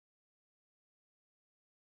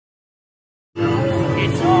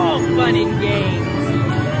It's all fun and games.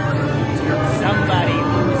 Somebody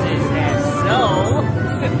loses their soul.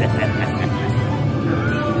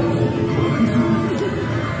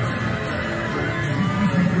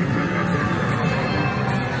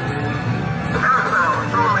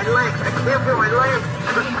 My legs! I can't feel my legs!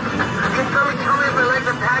 Can somebody tell me if my legs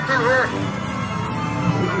are packed in here?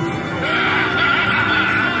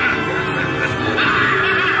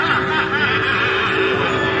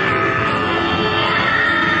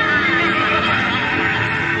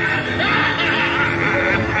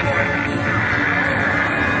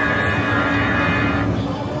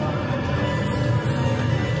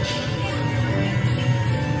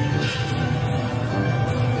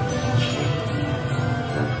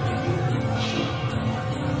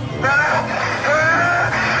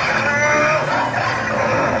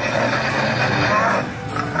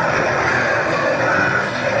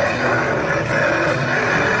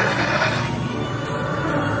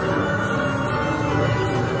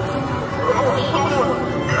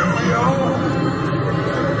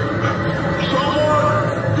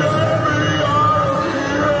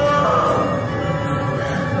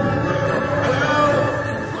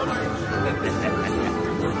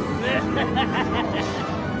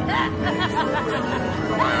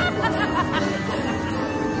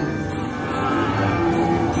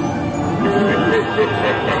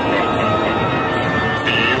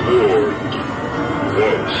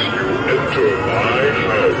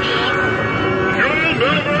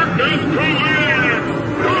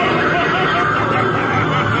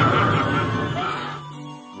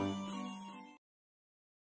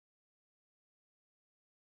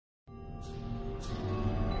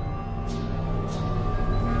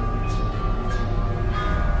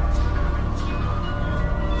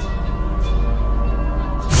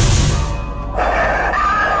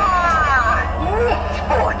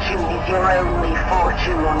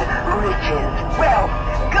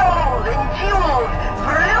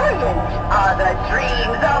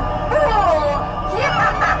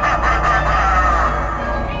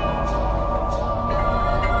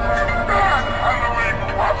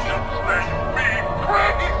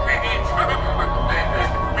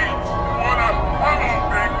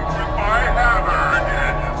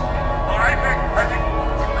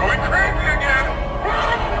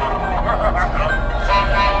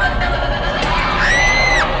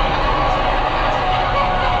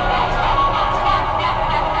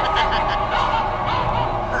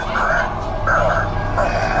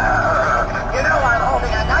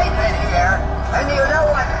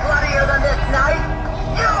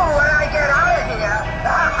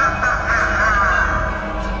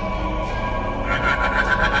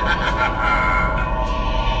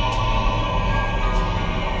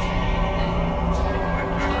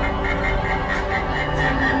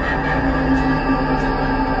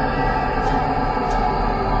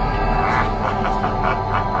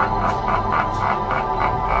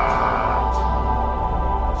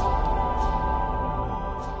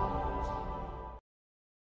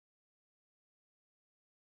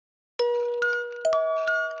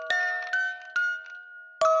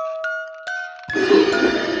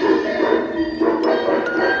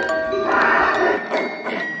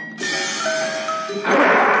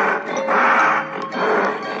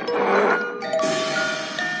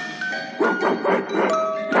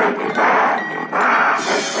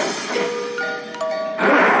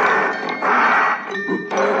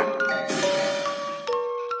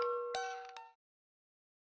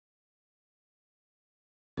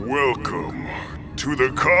 Welcome to the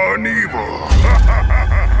carnival.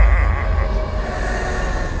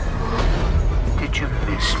 Did you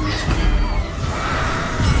miss me?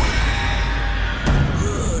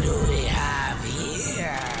 Who do we have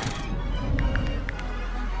here?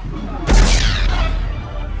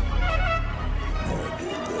 And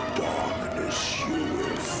in the darkness you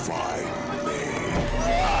will find me.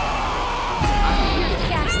 You're the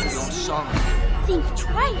fastest. Think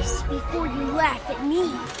twice before you laugh at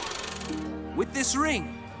me. With this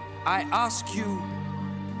ring, I ask you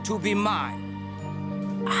to be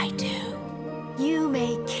mine. I do. You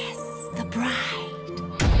may kiss the bride.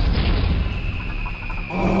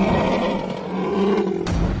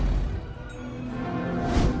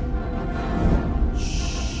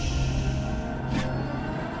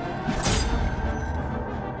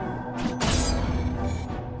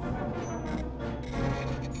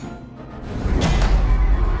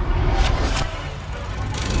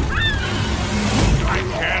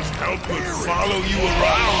 Follow you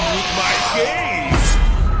around with my gaze.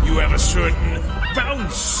 You have a certain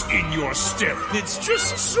bounce in your step. It's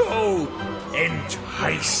just so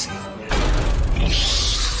enticing.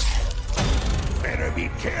 Better better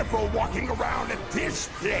be careful walking around at this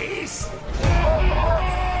place.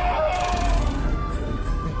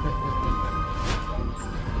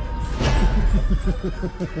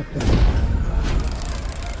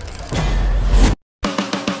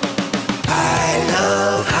 I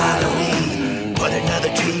love Halloween. Put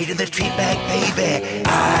another tree to the treat bag, baby.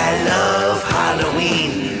 I love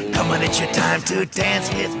Halloween. Come on, it's your time to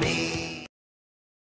dance with me.